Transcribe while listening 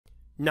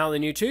Now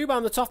then YouTube,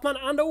 I'm the Toff Man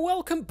and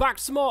welcome back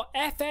to some more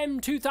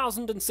FM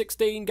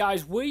 2016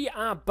 guys. We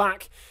are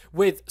back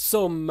with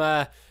some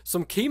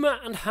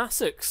Kima and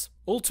Hattricks.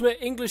 Ultimate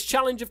English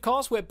Challenge, of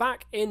course. We're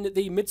back in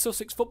the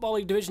Mid-Sussex Football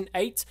League Division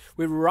 8.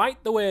 We're right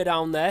the way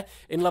down there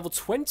in level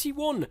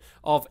 21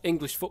 of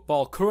English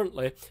football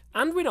currently,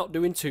 and we're not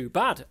doing too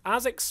bad.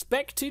 As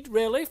expected,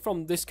 really,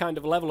 from this kind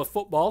of level of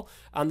football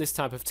and this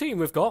type of team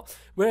we've got,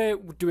 we're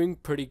doing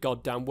pretty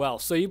goddamn well.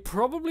 So you're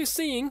probably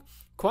seeing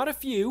quite a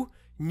few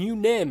new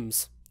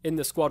names in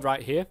the squad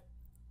right here.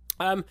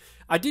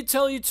 I did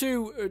tell you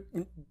to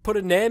put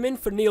a name in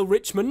for Neil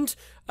Richmond.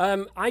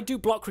 I do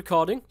block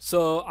recording,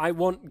 so I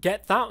won't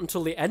get that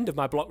until the end of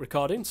my block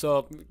recording.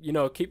 So, you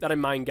know, keep that in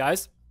mind,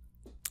 guys.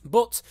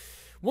 But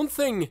one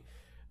thing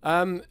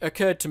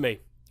occurred to me.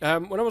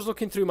 When I was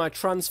looking through my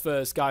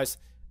transfers, guys,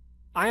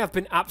 I have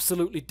been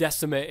absolutely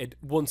decimated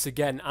once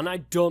again. And I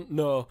don't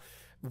know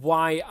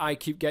why I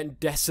keep getting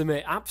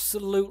decimated.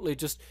 Absolutely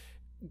just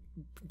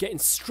getting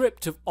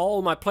stripped of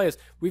all my players.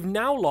 We've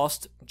now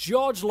lost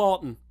George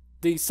Lawton,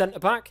 the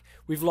centre-back.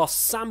 We've lost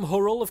Sam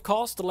Hurrell, of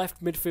course, the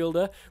left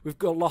midfielder. We've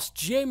lost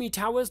Jamie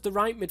Towers, the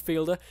right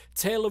midfielder.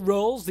 Taylor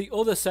Rolls, the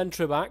other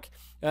centre-back.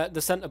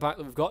 The centre-back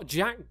that we've got.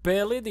 Jack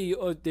Bailey,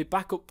 the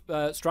backup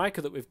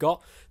striker that we've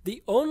got.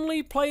 The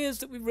only players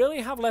that we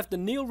really have left are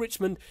Neil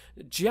Richmond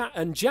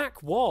and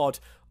Jack Ward.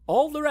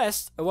 All the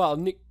rest,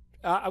 well,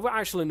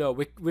 actually, no.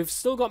 We've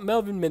still got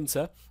Melvin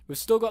Minter. We've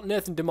still got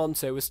Nathan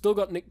DeMonte. We've still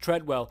got Nick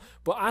Treadwell.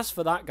 But as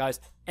for that, guys,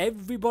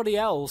 everybody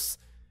else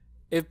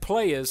is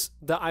players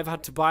that I've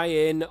had to buy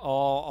in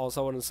or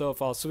so on and so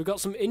forth. So we've got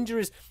some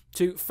injuries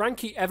to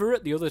Frankie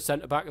Everett, the other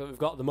centre-back that we've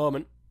got at the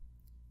moment.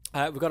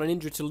 We've got an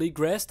injury to Lee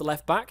Grace, the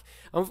left-back.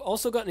 And we've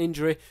also got an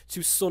injury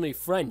to Sonny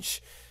French.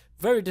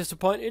 Very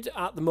disappointed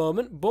at the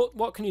moment, but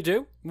what can you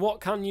do? What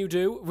can you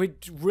do? We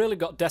really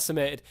got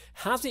decimated.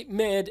 Has it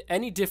made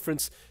any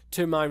difference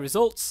to my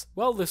results?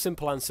 Well, the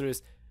simple answer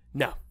is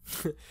no.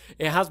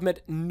 It has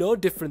made no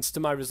difference to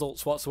my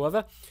results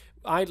whatsoever.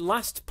 I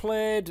last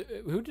played...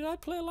 Who did I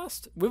play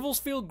last?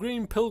 Wivelsfield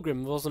Green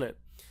Pilgrim, wasn't it?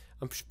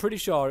 I'm pretty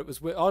sure it was...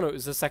 Oh, no, it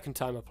was the second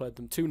time I played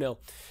them, 2-0.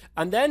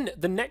 And then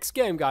the next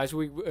game, guys,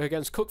 we were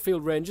against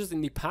Cuckfield Rangers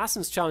in the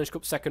Parsons Challenge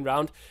Cup second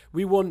round.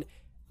 We won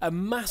a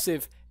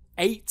massive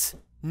 8-0.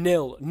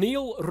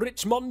 Neil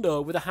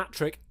Richmondo with a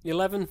hat-trick,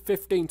 11,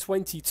 15,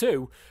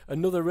 22.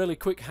 Another really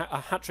quick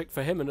hat-trick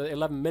for him in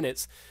 11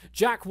 minutes.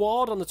 Jack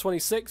Ward on the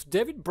 26th.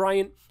 David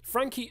Bryant,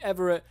 Frankie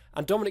Everett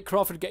and Dominic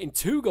Crawford getting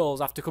 2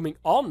 goals after coming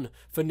on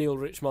for Neil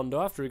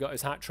Richmondo after he got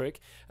his hat-trick.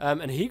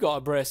 And he got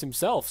a brace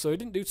himself, so he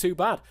didn't do too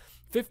bad.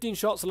 15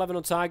 shots, 11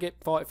 on target,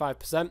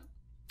 45%.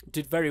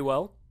 Did very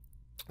well.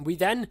 We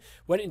then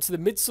went into the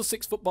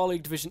Mid-Sussex Football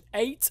League Division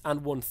 8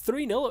 and won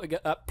 3-0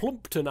 at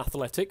Plumpton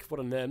Athletic. What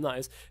a name that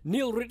is.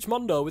 Neil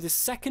Richmondo with his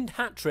second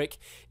hat-trick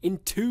in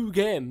 2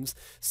 games.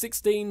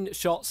 16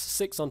 shots,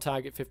 6 on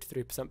target,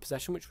 53%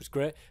 possession, which was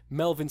great.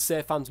 Melvin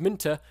Seyfans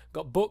Minter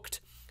got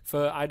booked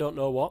for I don't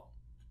know what.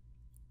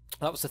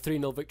 That was a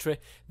 3-0 victory.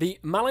 The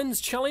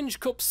Malins Challenge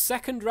Cup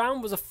second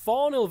round was a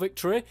 4-0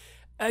 victory.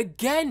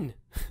 Again,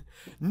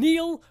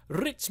 Neil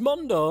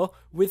Richmondo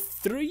with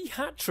 3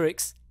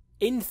 hat-tricks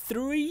in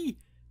 3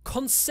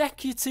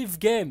 consecutive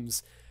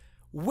games.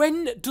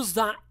 When does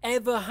that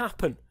ever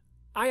happen?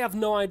 I have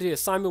no idea.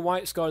 Simon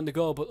White scoring the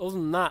goal, but other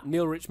than that,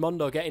 Neil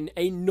Richmondo getting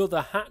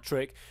another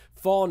hat-trick,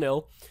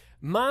 4-0.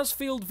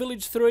 Marsfield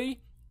Village 3,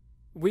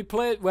 we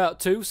played, well,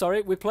 2,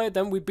 sorry, we played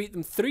them, we beat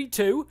them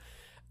 3-2.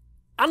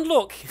 And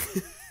look,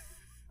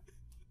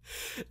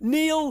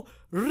 Neil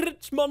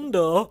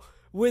Richmondo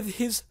with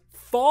his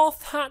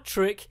 4th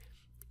hat-trick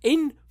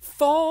in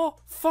 4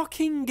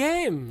 fucking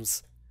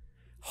games.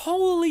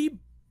 Holy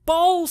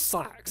ball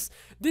sacks.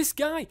 This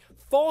guy,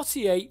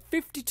 48,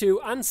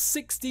 52 and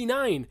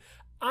 69.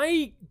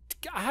 I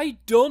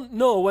don't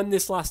know when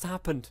this last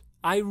happened.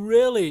 I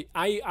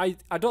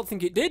don't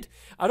think it did.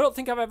 I don't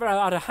think I've ever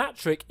had a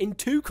hat-trick in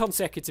 2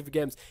 consecutive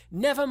games.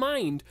 Never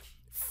mind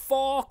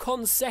 4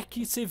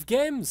 consecutive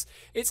games.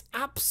 It's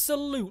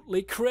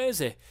absolutely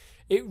crazy.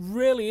 It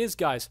really is,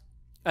 guys.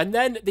 And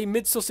then the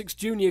Mid-Sussex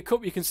Junior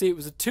Cup, you can see it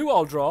was a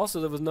 2-2 draw, so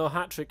there was no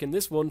hat-trick in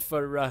this one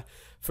for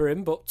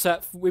him.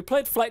 But we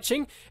played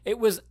Fletching. It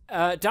was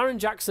Darren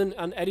Jackson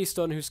and Eddie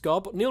Stone who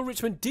scored. But Neil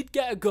Richmond did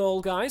get a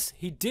goal, guys.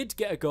 He did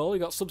get a goal. He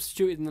got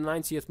substituted in the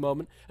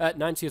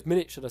 90th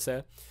minute, should I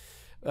say.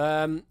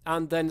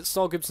 And then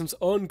Saul Gibson's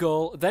own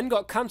goal then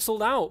got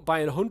cancelled out by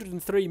a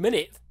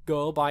 103-minute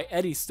goal by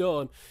Eddie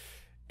Stone.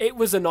 It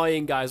was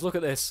annoying, guys. Look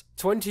at this.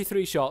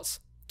 23 shots,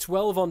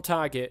 12 on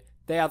target.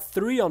 They had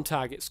 3 on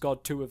target,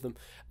 scored 2 of them.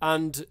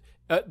 And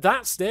at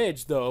that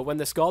stage, though, when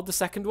they scored the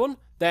second one,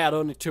 they had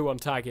only 2 on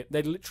target.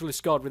 They literally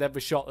scored with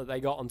every shot that they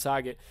got on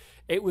target.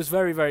 It was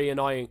very, very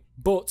annoying.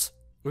 But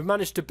we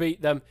managed to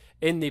beat them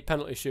in the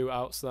penalty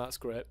shootout, so that's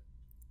great.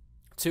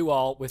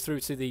 2-2, we're through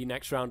to the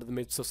next round of the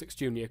Mid-Sussex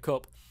Junior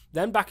Cup.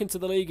 Then back into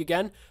the league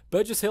again,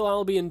 Burgess Hill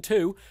Albion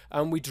 2,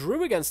 and we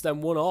drew against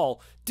them 1-1.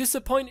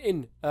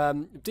 Disappointing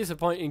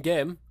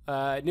game.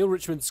 Neil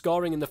Richmond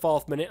scoring in the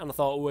 4th minute, and I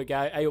thought, oh,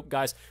 hey up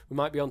guys, we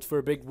might be on for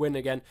a big win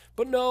again.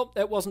 But no,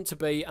 it wasn't to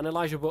be, and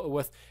Elijah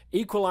Butterworth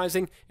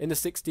equalising in the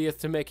 60th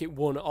to make it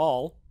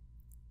 1-1.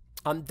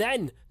 And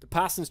then the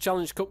Parsons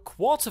Challenge Cup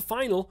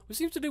quarter-final. We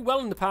seem to do well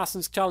in the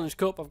Parsons Challenge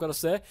Cup, I've got to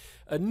say.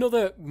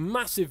 Another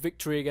massive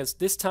victory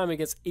this time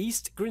against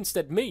East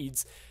Grinstead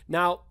Meads.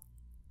 Now,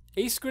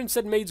 East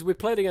Grinstead Meads, we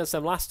played against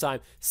them last time.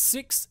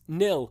 6-0.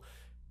 Neil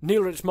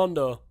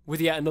Richmondo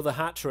with yet another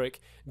hat-trick.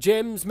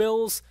 James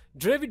Mills,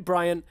 David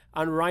Bryant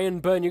and Ryan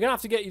Byrne. You're going to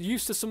have to get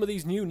used to some of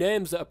these new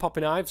names that are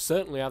popping out. I've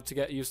certainly had to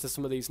get used to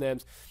some of these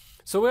names.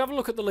 So we have a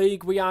look at the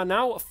league. We are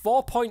now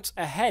 4 points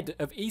ahead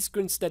of East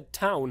Grinstead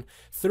Town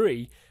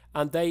 3,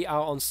 and they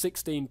are on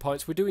 16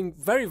 points. We're doing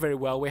very, very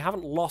well. We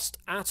haven't lost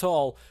at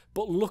all,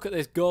 but look at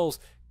these goals.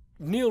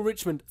 Neil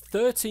Richmond,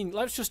 13.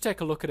 Let's just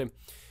take a look at him.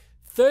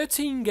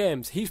 13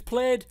 games. He's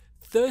played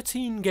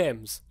 13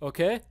 games,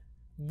 okay?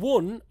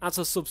 1 as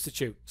a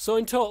substitute. So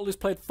in total, he's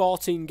played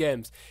 14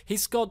 games.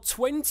 He's scored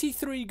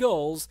 23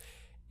 goals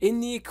in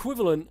the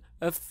equivalent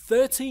of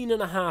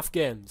 13.5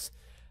 games.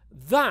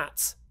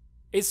 That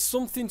is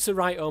something to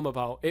write home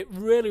about. It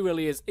really,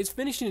 really is. His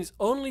finishing is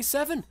only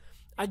 7.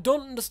 I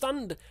don't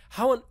understand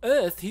how on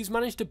earth he's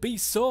managed to be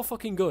so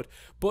fucking good.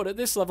 But at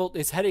this level,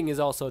 his heading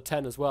is also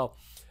 10 as well.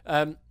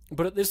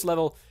 But at this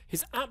level,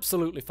 he's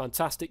absolutely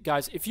fantastic,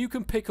 guys. If you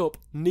can pick up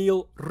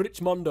Neil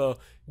Richmondo,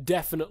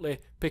 definitely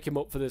pick him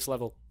up for this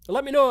level.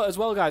 Let me know as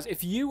well, guys,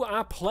 if you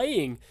are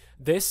playing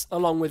this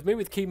along with me,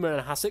 with Keemer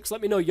and Hattricks.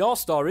 Let me know your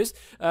stories.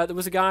 There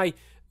was a guy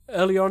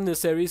earlier on in the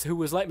series who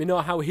was letting me know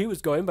how he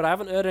was going, but I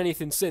haven't heard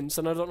anything since,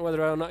 and I don't know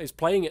whether or not he's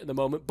playing it at the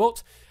moment,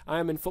 but I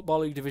am in Football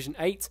League Division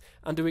 8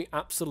 and doing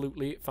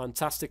absolutely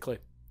fantastically.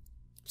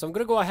 So I'm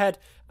going to go ahead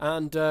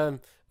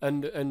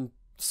and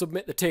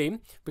submit the team,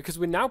 because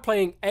we're now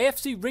playing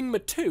AFC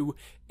Ringmer 2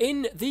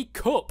 in the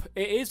Cup.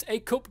 It is a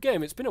Cup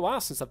game. It's been a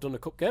while since I've done a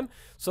Cup game,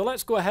 so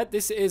let's go ahead.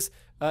 This is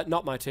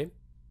not my team.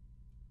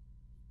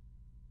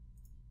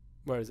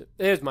 Where is it?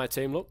 Here's my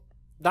team, look.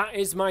 That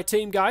is my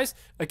team, guys.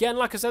 Again,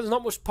 like I said, there's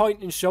not much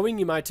point in showing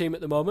you my team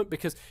at the moment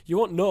because you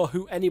won't know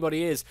who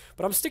anybody is.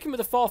 But I'm sticking with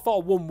the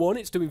 4-4-1-1.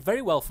 It's doing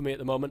very well for me at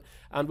the moment,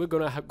 and we're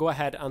going to go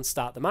ahead and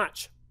start the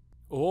match.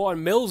 Oh,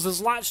 and Mills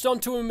has latched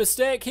onto a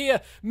mistake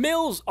here.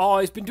 Mills, oh,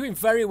 he's been doing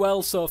very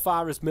well so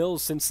far as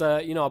Mills since,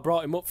 I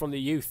brought him up from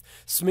the youth.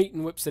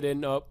 Smeaton whips it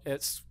in. Oh,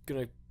 it's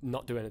going to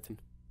not do anything.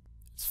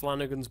 It's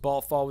Flanagan's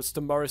ball forwards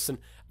to Morrison.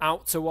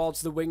 Out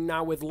towards the wing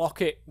now with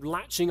Lockett.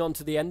 Latching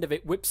onto the end of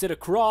it. Whips it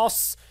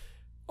across.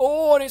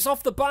 Oh, and it's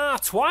off the bar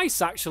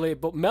twice, actually.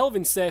 But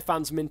Melvin safe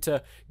hands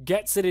Minter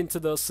gets it into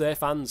those safe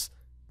hands.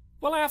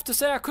 Well, I have to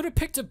say, I could have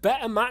picked a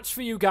better match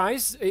for you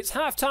guys. It's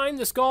half-time.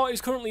 The score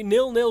is currently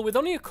 0-0 with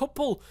only a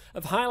couple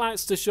of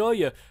highlights to show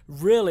you.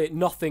 Really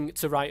nothing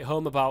to write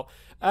home about.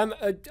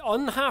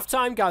 On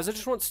half-time, guys, I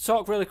just want to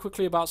talk really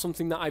quickly about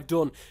something that I've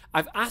done.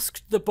 I've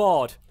asked the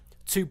board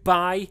to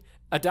buy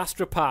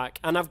Adastra Park,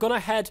 and I've gone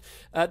ahead.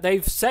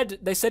 They said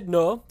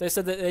no. They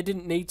said that they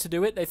didn't need to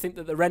do it. They think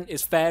that the rent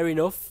is fair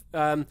enough.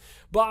 But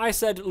I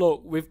said,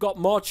 look, we've got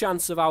more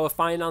chance of our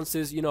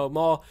finances,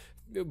 more.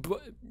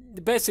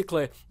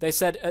 Basically, they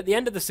said at the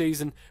end of the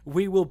season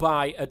we will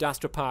buy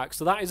Adastra Park.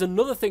 So that is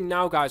another thing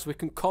now, guys. We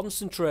can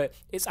concentrate.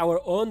 It's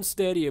our own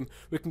stadium.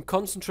 We can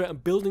concentrate on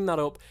building that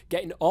up,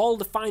 getting all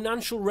the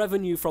financial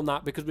revenue from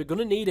that, because we're going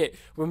to need it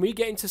when we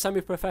get into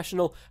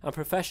semi-professional and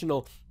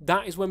professional.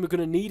 That is when we're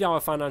going to need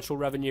our financial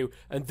revenue,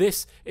 and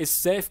this is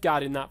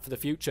safeguarding that for the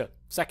future.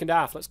 Second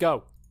half, let's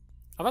go.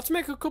 I've had to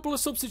make a couple of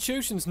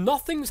substitutions.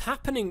 Nothing's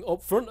happening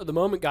up front at the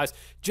moment, guys.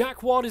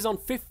 Jack Ward is on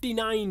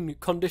 59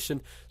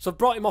 condition, so I've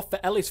brought him off for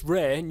Ellis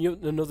Ray,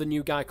 another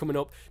new guy coming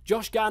up.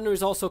 Josh Gardner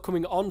is also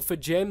coming on for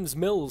James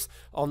Mills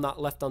on that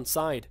left-hand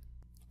side.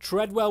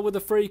 Treadwell with a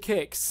free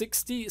kick,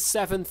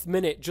 67th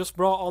minute, just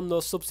brought on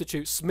those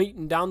substitutes.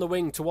 Smeaton down the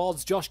wing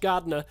towards Josh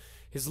Gardner.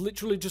 He's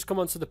literally just come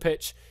onto the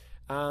pitch,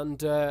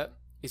 and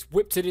he's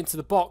whipped it into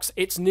the box.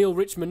 It's Neil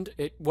Richmond.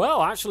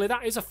 Well, actually,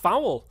 that is a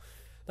foul.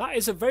 That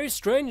is a very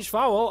strange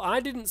foul. I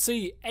didn't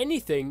see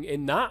anything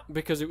in that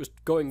because it was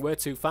going way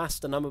too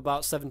fast, and I'm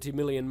about 70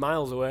 million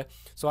miles away,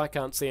 so I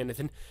can't see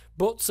anything.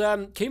 But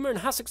Keemer and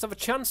Hattricks have a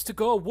chance to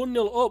go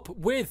 1-0 up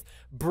with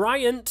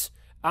Bryant,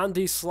 and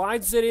he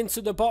slides it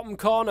into the bottom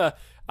corner,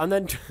 and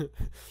then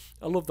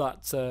I love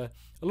that.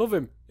 I love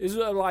him. He's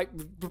like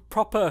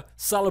proper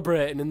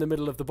celebrating in the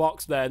middle of the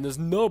box there, and there's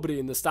nobody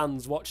in the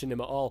stands watching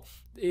him at all.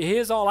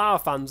 Here's all our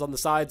fans on the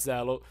sides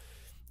there. Look,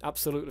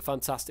 absolutely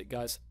fantastic,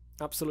 guys.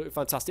 Absolutely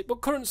fantastic.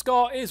 But current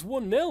score is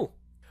 1-0.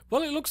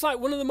 Well, it looks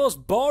like one of the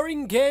most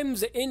boring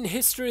games in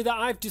history that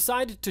I've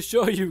decided to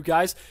show you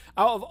guys.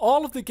 Out of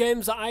all of the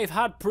games that I've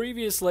had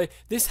previously,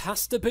 this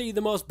has to be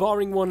the most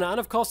boring one. And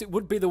of course, it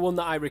would be the one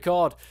that I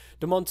record.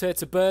 De Monte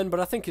to Burn,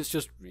 but I think it's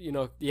just,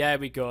 yeah, there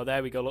we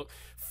go. Look,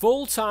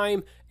 full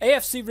time,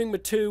 AFC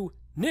Ringmer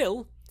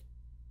 2-0.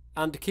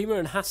 and Kima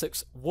and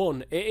Hattricks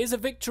won. It is a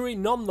victory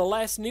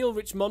nonetheless. Neil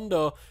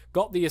Richmondo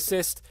got the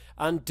assist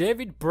and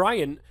David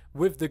Bryant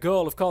with the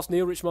goal. Of course,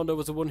 Neil Richmondo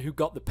was the one who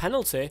got the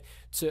penalty,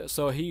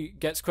 so he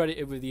gets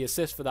credited with the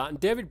assist for that. And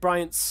David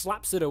Bryant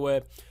slaps it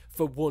away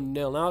for 1-0.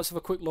 Now let's have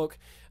a quick look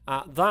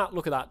at that.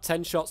 Look at that.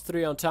 10 shots,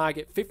 3 on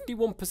target,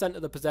 51%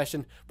 of the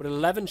possession, but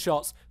 11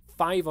 shots,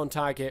 5 on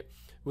target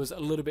was a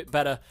little bit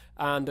better.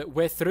 And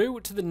we're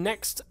through to the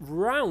next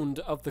round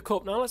of the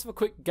Cup. Now let's have a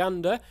quick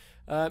gander.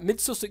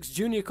 Mid-Sussex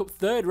Junior Cup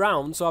 3rd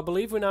round, so I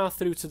believe we're now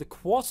through to the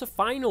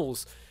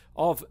quarter-finals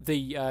of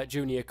the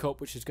Junior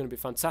Cup, which is going to be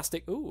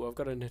fantastic. Ooh, I've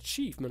got an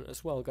achievement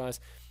as well, guys.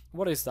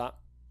 What is that?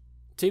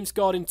 Team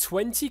scored in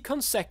 20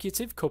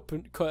 consecutive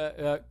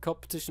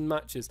competition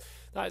matches.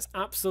 That is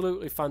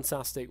absolutely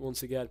fantastic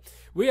once again.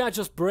 We are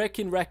just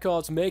breaking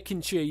records,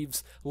 making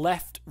chieves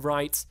left,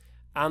 right,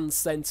 and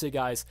centre,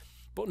 guys.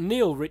 But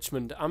Neil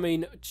Richmond, I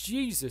mean,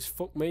 Jesus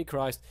fuck me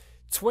Christ.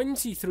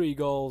 23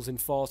 goals in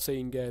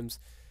 14 games.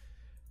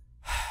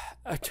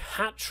 A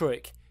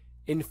hat-trick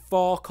in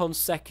 4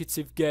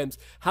 consecutive games.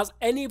 Has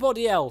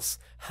anybody else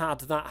had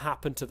that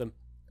happen to them?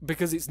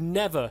 Because it's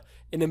never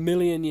in a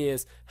million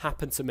years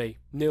happened to me.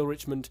 Neil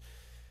Richmond,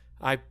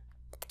 I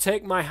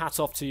take my hat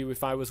off to you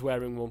if I was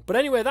wearing one. But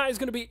anyway, that is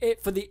going to be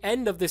it for the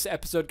end of this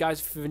episode,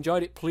 guys. If you've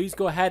enjoyed it, please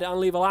go ahead and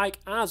leave a like,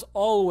 as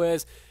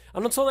always.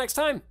 And until next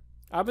time,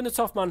 I've been the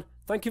Toff Man.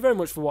 Thank you very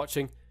much for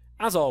watching.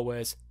 As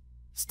always,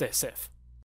 stay safe.